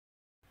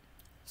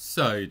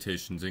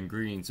Salutations and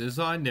greetings, it is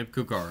I,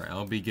 𝘠𝘸𝘸𝘶𝘶, and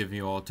I'll be giving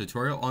you all a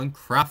tutorial on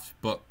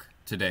CraftBook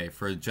today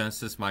for the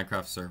Genesis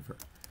Minecraft server.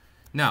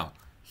 Now,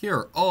 here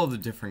are all the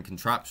different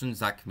contraptions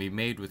that can be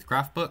made with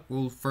CraftBook.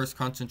 We'll first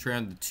concentrate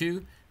on the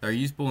two that are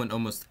usable in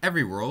almost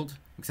every world,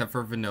 except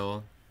for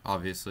vanilla,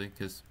 obviously,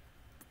 because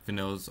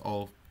vanilla's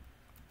all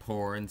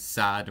poor and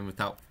sad and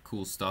without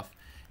cool stuff.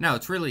 Now,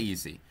 it's really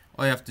easy.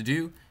 All you have to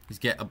do is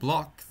get a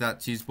block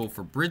that's usable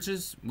for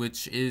bridges,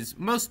 which is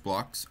most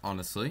blocks,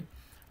 honestly.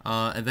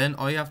 And then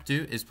all you have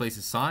to do is place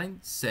a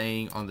sign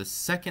saying on the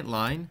second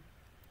line,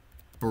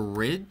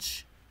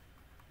 bridge,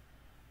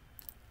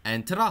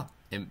 and ta-da!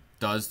 It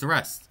does the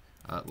rest.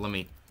 Let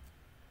me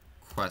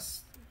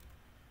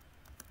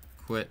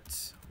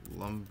quit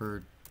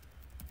lumberjack,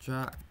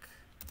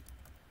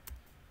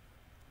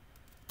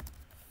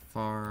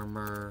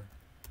 farmer,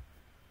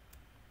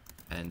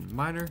 and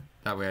miner.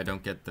 That way I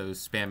don't get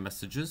those spam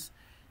messages.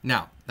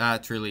 Now,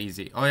 that's really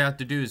easy. All you have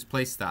to do is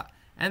place that.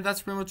 And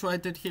that's pretty much what I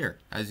did here.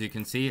 As you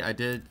can see, I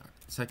did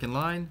second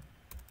line,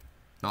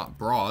 not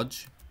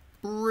bridge,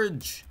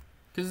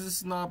 because this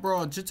is not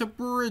bridge, it's a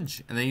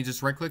bridge. And then you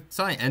just right click the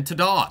sign and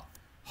ta-da!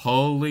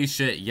 Holy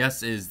shit,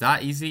 yes, it is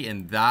that easy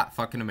and that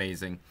fucking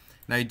amazing.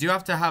 Now you do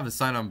have to have a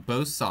sign on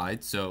both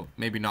sides, so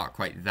maybe not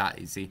quite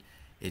that easy.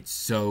 It's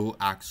so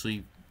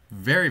actually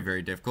very,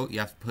 very difficult. You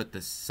have to put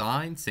the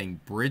sign saying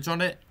bridge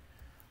on it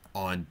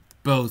on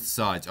both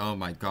sides. Oh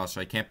my gosh,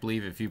 I can't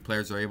believe a few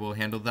players are able to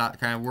handle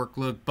that kind of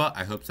workload, but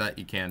I hope that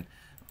you can.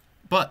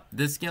 But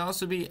this can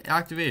also be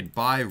activated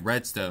by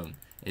redstone.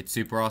 It's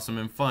super awesome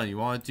and fun. You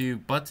want to do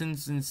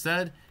buttons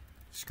instead?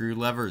 Screw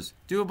levers.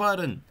 Do a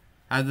button.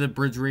 Have the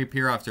bridge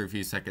reappear after a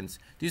few seconds.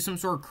 Do some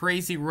sort of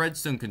crazy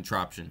redstone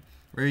contraption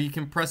where you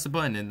can press a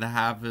button and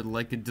have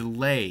like a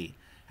delay.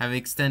 Have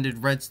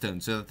extended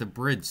redstone so that the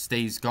bridge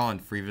stays gone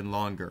for even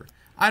longer.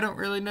 I don't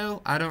really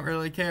know. I don't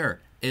really care.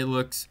 It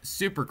looks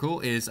super cool.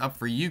 It is up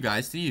for you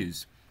guys to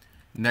use.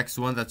 Next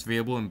one that's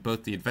available in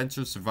both the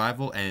adventure,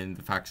 survival, and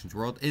the factions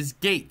world is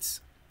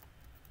gates.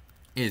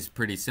 It is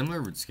pretty similar.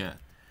 We're just going to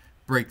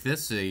break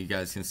this so you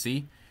guys can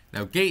see.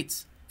 Now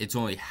gates, it's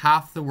only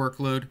half the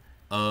workload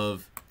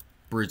of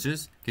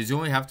bridges because you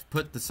only have to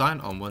put the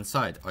sign on one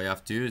side. All you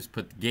have to do is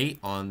put the gate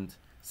on the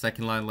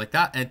second line like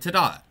that and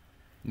ta-da!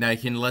 Now you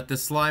can let the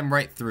slime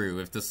right through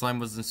if the slime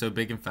wasn't so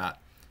big and fat.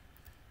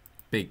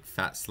 Big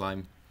fat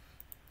slime.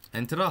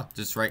 And ta-da,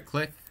 just right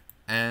click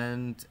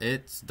and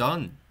it's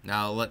done.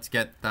 Now let's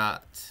get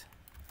that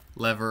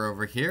lever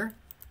over here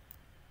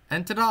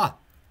and ta-da,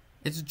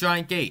 it's a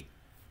giant gate.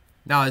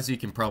 Now as you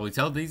can probably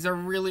tell, these are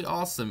really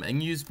awesome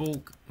and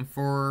usable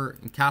for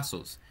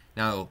castles.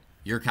 Now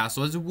your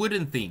castle has a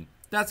wooden theme,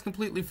 that's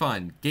completely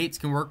fine. Gates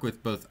can work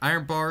with both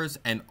iron bars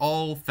and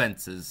all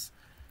fences.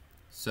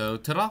 So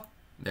ta-da,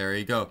 there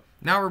you go.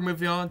 Now we're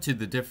moving on to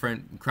the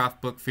different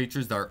CraftBook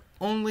features that are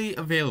only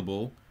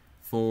available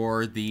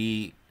for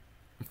the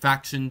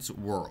factions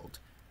world.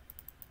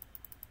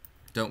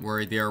 Don't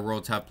worry, the other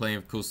worlds have plenty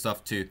of cool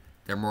stuff too.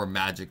 They're more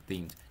magic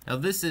themed. Now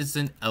this is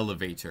an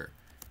elevator.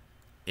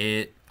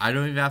 I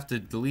don't even have to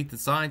delete the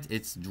signs.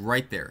 It's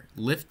right there.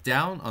 Lift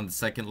down on the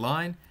second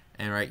line,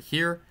 and right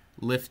here,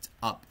 lift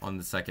up on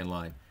the second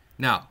line.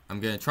 Now I'm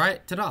gonna try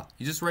it. Ta-da!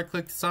 You just right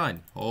click the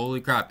sign.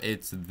 Holy crap,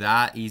 it's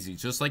that easy.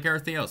 Just like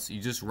everything else,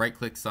 you just right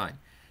click sign.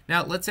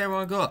 Now let's say I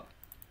want to go up.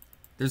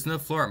 There's no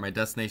floor at my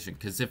destination,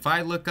 because if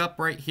I look up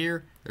right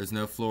here, there's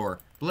no floor.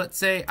 But let's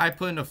say I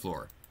put in a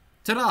floor.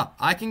 Ta-da!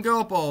 I can go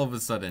up all of a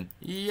sudden.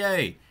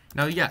 Yay!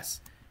 Now yes,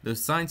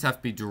 those signs have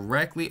to be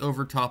directly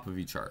over top of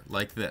each other,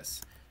 like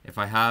this. If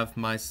I have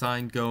my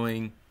sign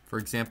going, for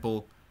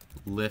example,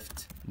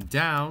 lift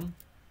down,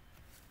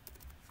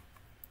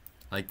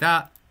 like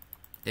that,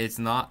 it's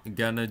not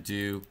gonna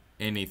do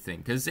anything,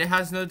 because it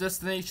has no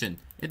destination.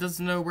 It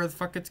doesn't know where the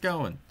fuck it's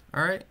going.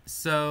 Alright,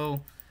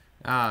 so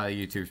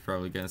YouTube's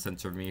probably gonna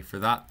censor me for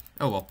that.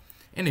 Oh well.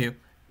 Anywho,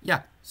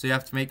 yeah, so you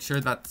have to make sure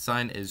that the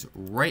sign is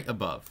right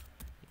above.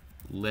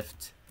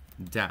 Lift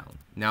down.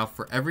 Now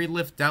for every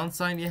lift down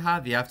sign you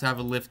have to have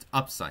a lift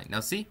up sign. Now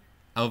see?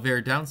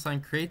 Elevator down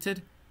sign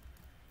created.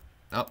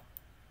 Oh,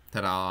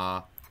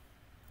 ta-da.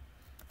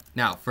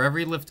 Now for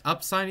every lift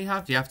up sign you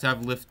have to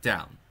have lift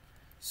down.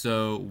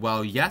 So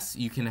while yes,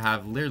 you can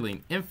have literally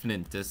an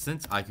infinite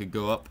distance, I could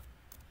go up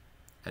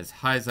as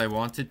high as I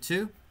wanted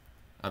to,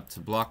 up to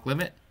block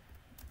limit.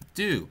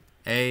 Do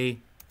a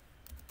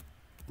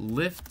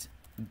lift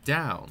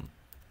down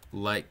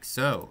like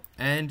so,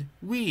 and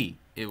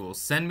it will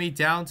send me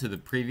down to the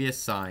previous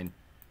sign,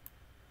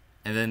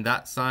 and then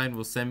that sign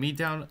will send me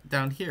down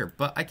here,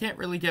 but I can't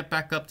really get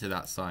back up to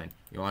that sign.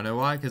 You want to know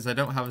why? Because I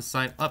don't have a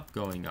sign up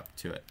going up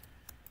to it.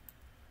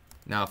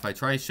 Now if I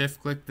try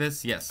shift click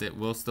this, yes, it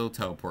will still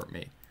teleport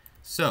me.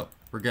 So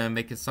we're gonna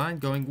make a sign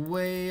going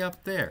way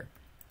up there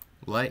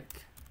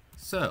like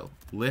so.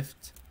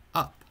 Lift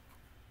up.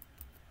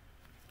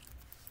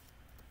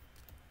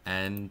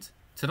 And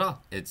ta-da,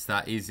 it's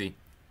that easy.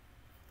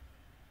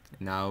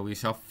 Now we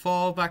shall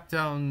fall back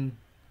down.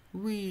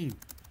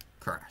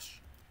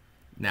 Crash.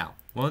 Now,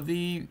 one of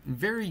the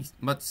very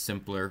much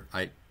simpler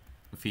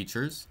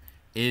features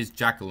is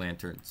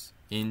jack-o'-lanterns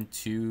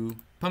into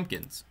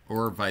pumpkins,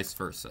 or vice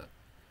versa.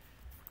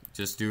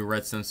 Just do a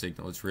redstone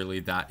signal. It's really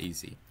that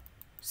easy.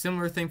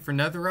 Similar thing for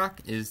netherrack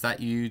is that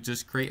you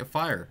just create a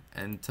fire,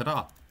 and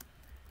ta-da.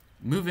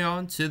 Moving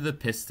on to the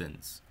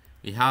pistons.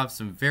 We have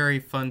some very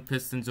fun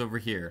pistons over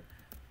here.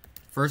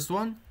 First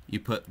one, you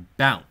put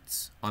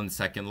bounce on the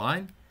second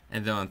line,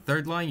 and then on the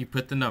third line you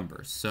put the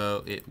numbers.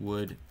 So it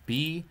would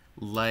be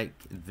like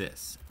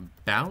this.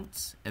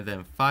 Bounce, and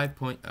then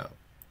 5.0.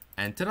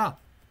 And ta-da!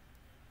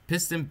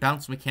 Piston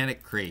bounce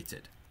mechanic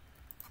created.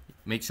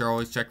 Make sure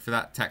always check for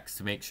that text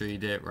to make sure you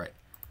did it right.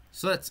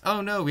 So let's,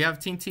 oh no, we have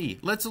TNT.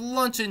 Let's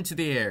launch into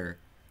the air.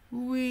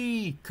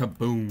 Whee!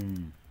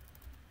 Kaboom!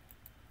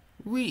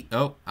 Whee!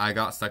 Oh, I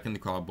got stuck in the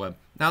cobweb.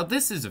 Now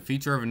this is a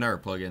feature of another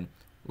plugin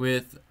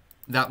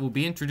that will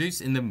be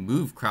introduced in the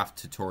Movecraft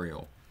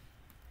tutorial.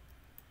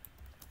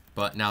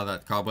 But now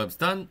that cobweb's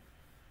done,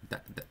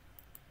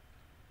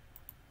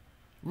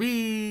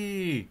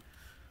 whee!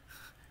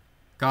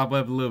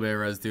 Cobweb, a little bit of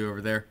residue over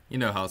there. You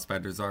know how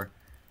spiders are.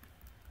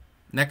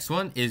 Next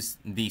one is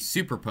the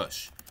super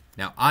push.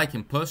 Now I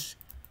can push.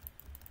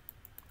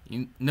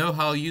 You know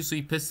how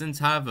usually pistons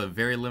have a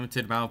very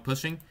limited amount of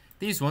pushing?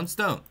 These ones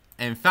don't.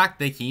 And in fact,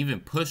 they can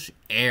even push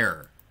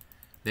air.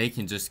 They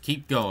can just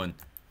keep going.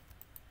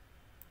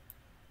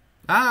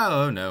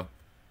 Oh no.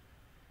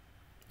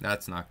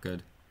 That's not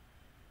good.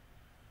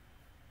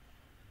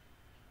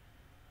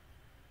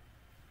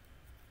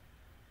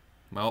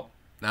 Well,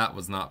 that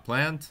was not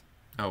planned.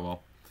 Oh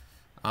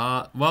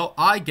well. Well,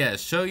 I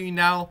guess show you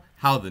now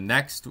how the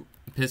next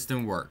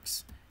piston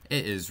works.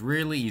 It is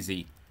really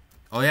easy.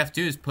 All you have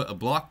to do is put a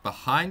block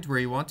behind where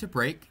you want to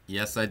break.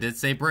 Yes, I did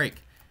say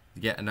break.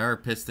 Get another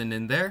piston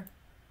in there.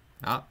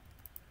 Ah.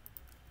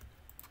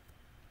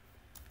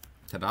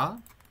 Ta-da.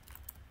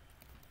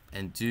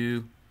 And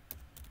do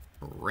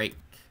break.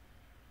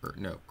 Or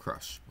no,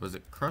 crush. Was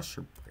it crush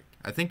or break?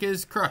 I think it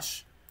is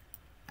crush.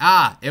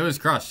 Ah, it was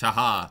crush.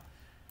 Haha.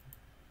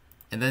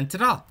 And then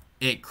ta-da.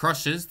 It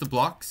crushes the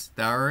blocks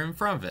that are in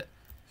front of it.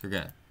 So we're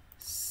gonna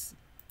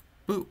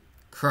boop,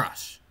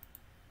 crush.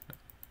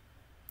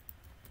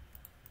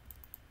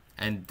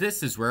 And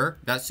this is where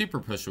that super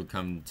push would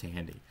come into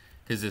handy.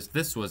 Because if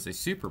this was a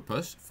super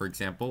push, for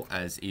example,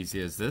 as easy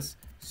as this,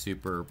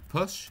 super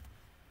push,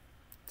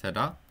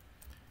 ta-da,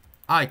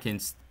 I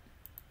can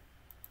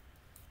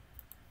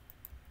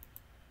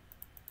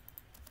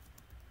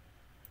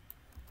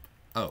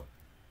oh,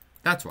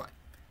 that's why.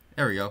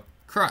 There we go.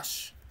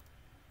 Crush.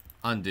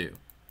 Undo.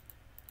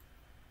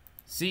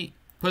 See?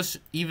 Push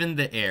even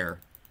the air.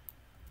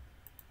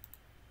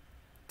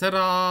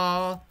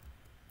 Ta-da!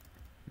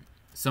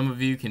 Some of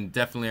you can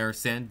definitely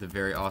understand the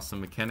very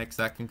awesome mechanics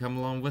that can come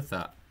along with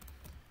that.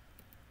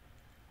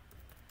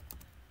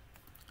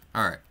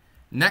 Alright.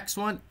 Next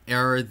one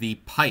are the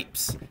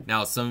pipes.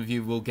 Now, some of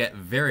you will get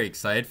very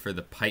excited for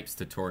the pipes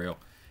tutorial.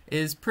 It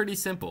is pretty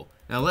simple.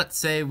 Now, let's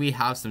say we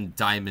have some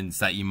diamonds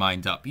that you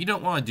mined up. You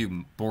don't want to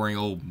do boring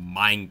old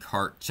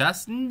minecart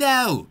chests.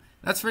 No!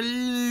 That's for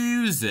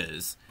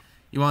losers.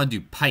 You want to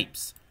do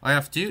pipes. All you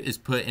have to do is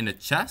put in a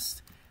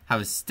chest,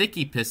 have a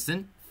sticky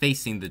piston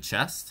facing the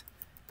chest,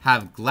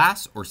 have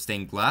glass or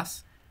stained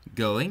glass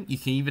going. You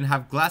can even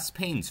have glass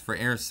panes for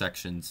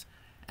intersections,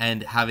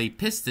 and have a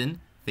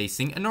piston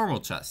facing a normal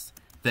chest.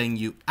 Then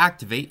you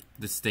activate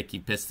the sticky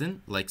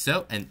piston like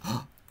so, and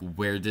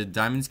where did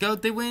diamonds go?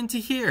 They went into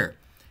here.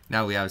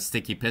 Now we have a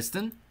sticky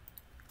piston.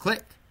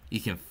 Click.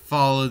 You can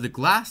follow the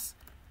glass,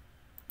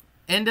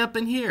 end up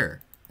in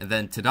here. And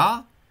then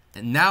ta-da,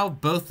 and now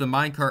both the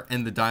minecart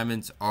and the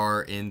diamonds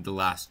are in the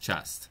last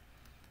chest.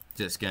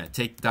 Just gonna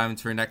take the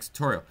diamonds for your next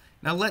tutorial.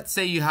 Now let's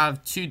say you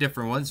have two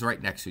different ones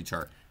right next to each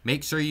other.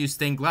 Make sure you use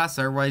stained glass,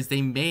 otherwise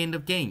they may end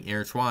up getting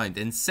intertwined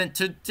and sent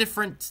to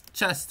different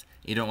chests.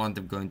 You don't want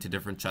them going to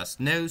different chests.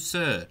 No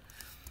sir.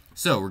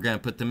 So we're gonna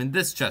put them in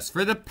this chest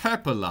for the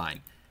purple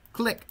line.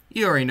 Click.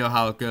 You already know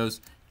how it goes.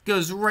 It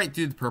goes right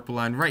through the purple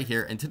line right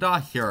here, and ta-da,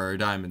 here are our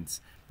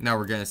diamonds. Now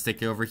we're gonna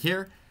stick it over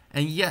here.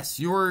 And yes,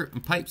 your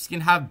pipes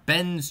can have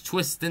bends,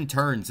 twists, and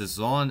turns as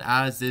long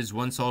as is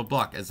one solid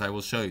block, as I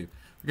will show you.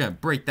 We're going to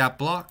break that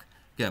block.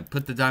 Going to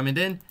put the diamond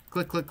in.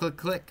 Click, click, click,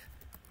 click.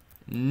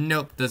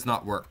 Nope, does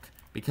not work.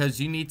 Because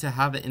you need to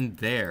have it in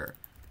there.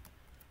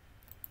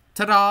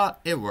 Ta-da!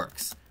 It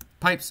works.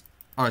 Pipes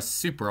are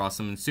super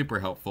awesome and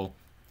super helpful.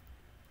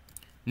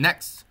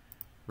 Next,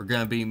 we're going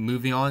to be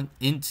moving on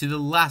into the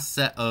last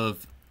set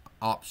of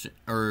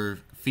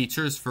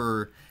features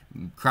for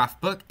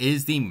CraftBook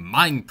is the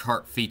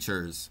minecart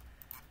features.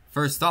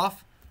 First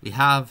off, we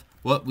have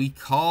what we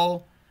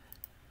call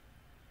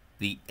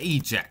the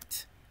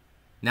eject.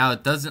 Now,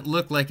 it doesn't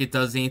look like it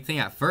does anything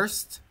at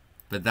first,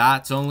 but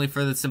that's only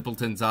for the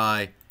simpleton's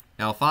eye.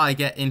 Now, if I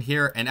get in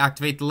here and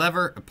activate the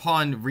lever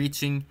upon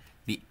reaching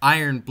the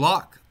iron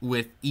block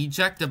with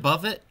eject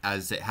above it,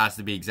 as it has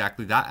to be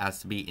exactly that, it has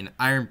to be an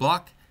iron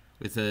block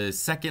with a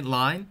second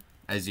line,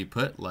 as you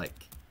put,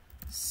 like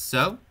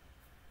so.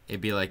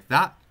 It'd be like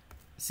that.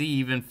 See,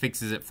 even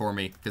fixes it for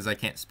me because I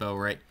can't spell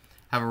right.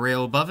 Have a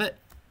rail above it,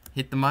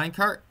 hit the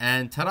minecart,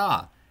 and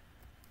ta-da!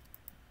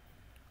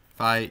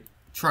 If I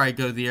try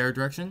go the arrow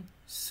direction,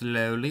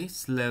 slowly,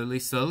 slowly,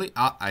 slowly.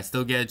 Ah, I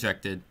still get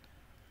ejected.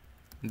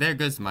 There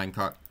goes the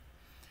minecart.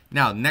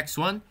 Now, next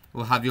one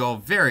will have you all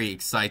very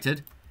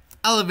excited.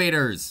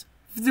 Elevators.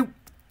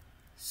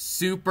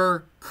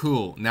 Super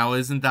cool. Now,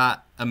 isn't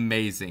that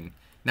amazing?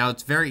 Now,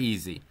 it's very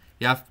easy.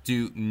 You have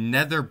to do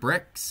nether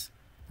bricks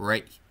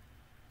right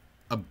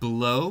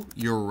below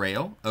your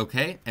rail,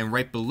 okay? And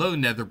right below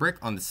nether brick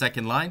on the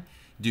second line,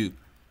 do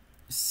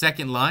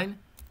second line,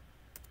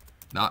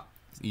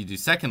 you do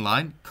second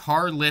line,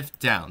 car lift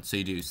down. So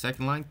you do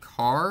second line,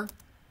 car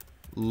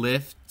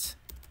lift,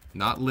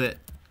 not lit.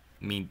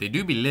 I mean, they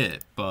do be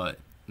lit, but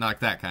not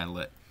that kind of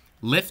lit.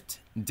 Lift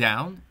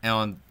down, and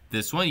on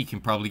this one, you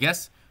can probably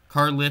guess,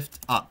 car lift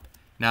up.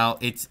 Now,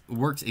 it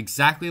works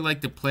exactly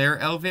like the player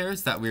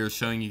elevators that we were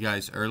showing you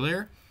guys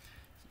earlier.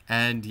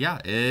 And yeah,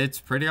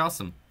 it's pretty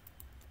awesome.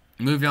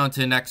 Moving on to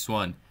the next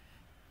one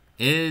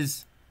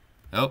is,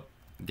 oh,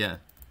 again,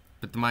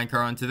 put the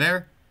minecart onto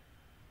there.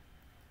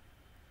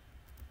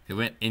 It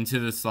went into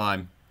the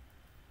slime.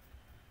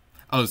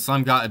 Oh,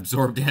 slime got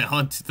absorbed in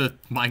onto the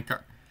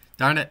minecart.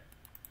 Darn it.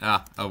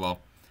 Ah, oh well.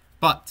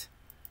 But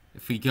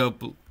if we go,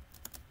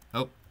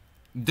 oh,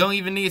 don't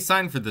even need a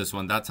sign for this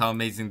one. That's how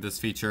amazing this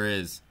feature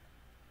is.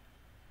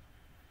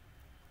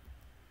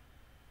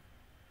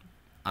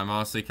 I'm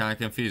honestly kind of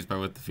confused by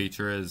what the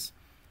feature is.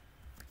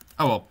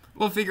 Oh well,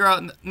 we'll figure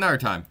out another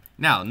time.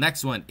 Now,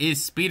 next one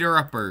is speeder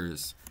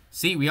uppers.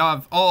 See, we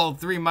have all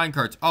 3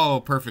 minecarts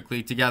all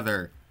perfectly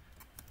together.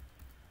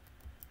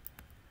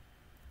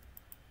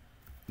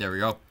 There we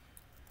go.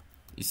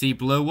 You see,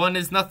 below 1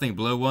 is nothing.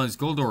 Below 1 is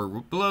gold ore.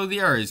 Below the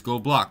ore is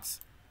gold blocks.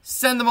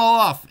 Send them all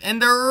off,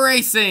 and they're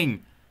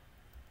racing!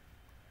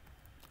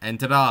 And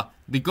ta-da!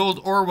 The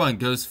gold ore one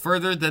goes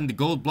further than the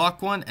gold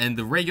block one, and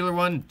the regular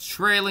one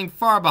trailing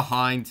far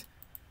behind.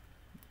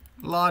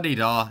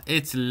 La-di-da,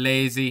 it's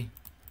lazy.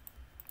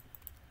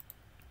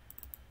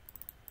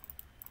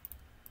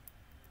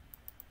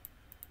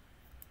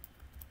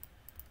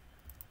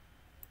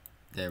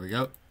 There we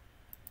go.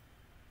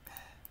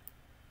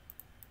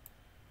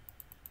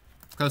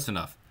 Close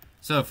enough.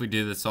 So if we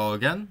do this all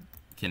again,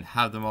 we can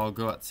have them all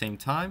go at the same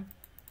time.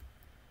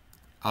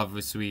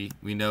 Obviously,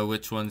 we know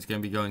which one's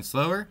going to be going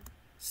slower.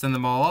 Send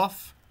them all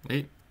off.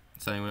 Wait,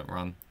 something went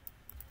wrong.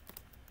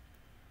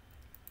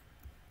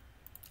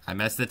 I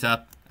messed it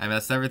up. I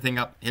messed everything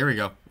up. Here we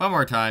go. One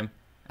more time.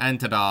 And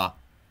ta-da.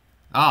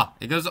 Ah,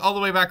 it goes all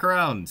the way back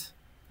around.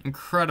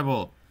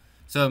 Incredible.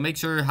 So make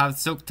sure you have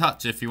Silk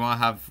Touch if you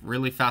want to have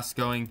really fast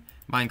going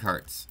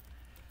minecarts.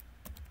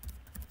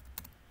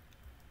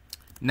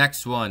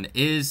 Next one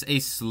is a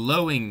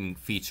slowing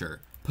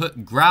feature.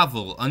 Put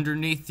gravel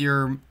underneath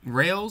your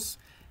rails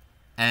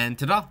and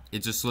ta-da, it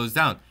just slows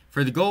down.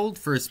 For the gold,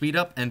 for a speed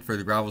up, and for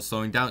the gravel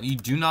slowing down, you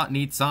do not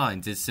need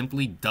signs. It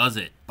simply does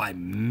it by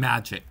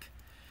magic.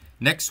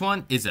 Next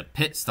one is a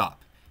pit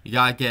stop. You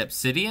gotta get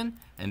obsidian,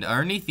 and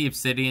underneath the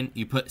obsidian,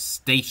 you put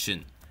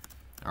station.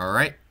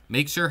 Alright,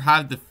 make sure to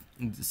have the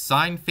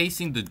sign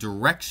facing the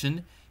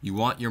direction you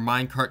want your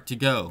minecart to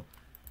go.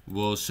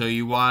 We'll show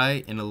you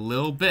why in a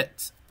little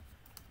bit.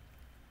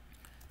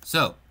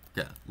 So,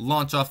 gonna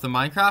launch off the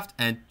Minecraft,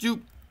 and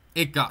doop,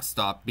 it got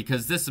stopped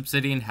because this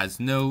obsidian has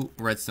no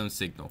redstone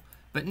signal.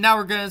 But now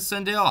we're gonna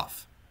send it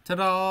off.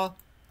 Ta-da!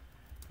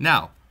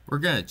 Now, we're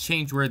gonna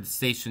change where the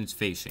station's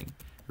facing.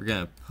 We're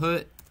gonna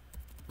put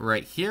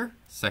right here,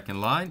 second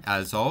line,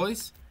 as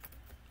always.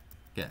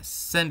 Gonna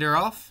send her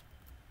off.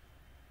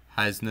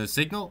 Has no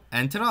signal,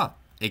 and ta-da!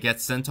 It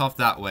gets sent off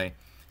that way.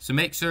 So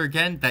make sure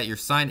again that your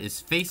sign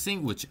is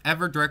facing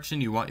whichever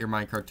direction you want your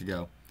minecart to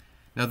go.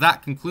 Now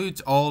that concludes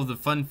all of the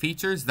fun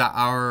features that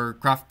our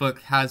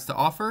CraftBook has to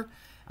offer.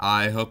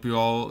 I hope you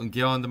all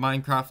get on the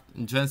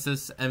Minecraft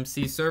Genesis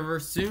MC server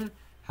soon.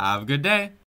 Have a good day.